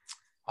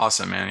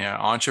 Awesome, man. Yeah.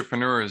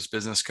 Entrepreneurs,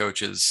 business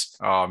coaches,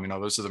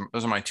 those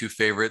are my two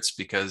favorites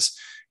because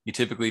you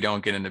typically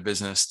don't get into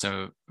business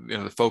to,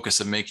 the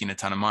focus of making a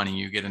ton of money.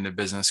 You get into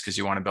business because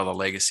you want to build a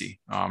legacy.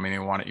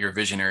 And you're a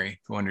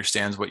visionary who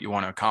understands what you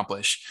want to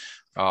accomplish.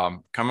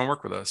 Come and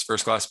work with us.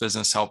 First Class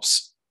Business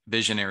helps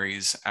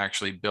visionaries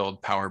actually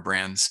build power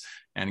brands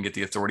and get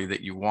the authority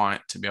that you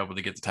want to be able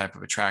to get the type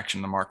of attraction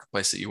in the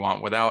marketplace that you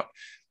want without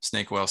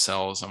snake oil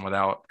sales and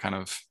without kind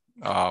of,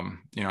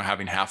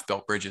 having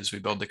half-built bridges. We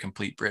build the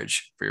complete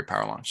bridge for your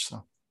power launch.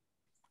 So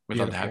we'd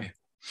love to have you.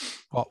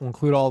 Well, we'll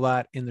include all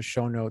that in the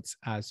show notes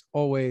as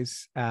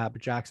always. But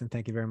Jackson,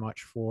 thank you very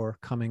much for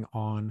coming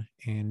on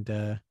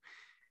and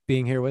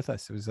being here with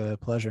us. It was a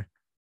pleasure.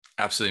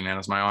 Absolutely, man. It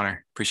was my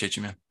honor. Appreciate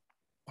you, man.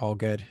 All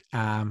good.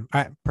 All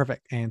right,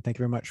 perfect. And thank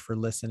you very much for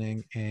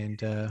listening. And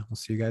we'll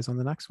see you guys on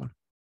the next one.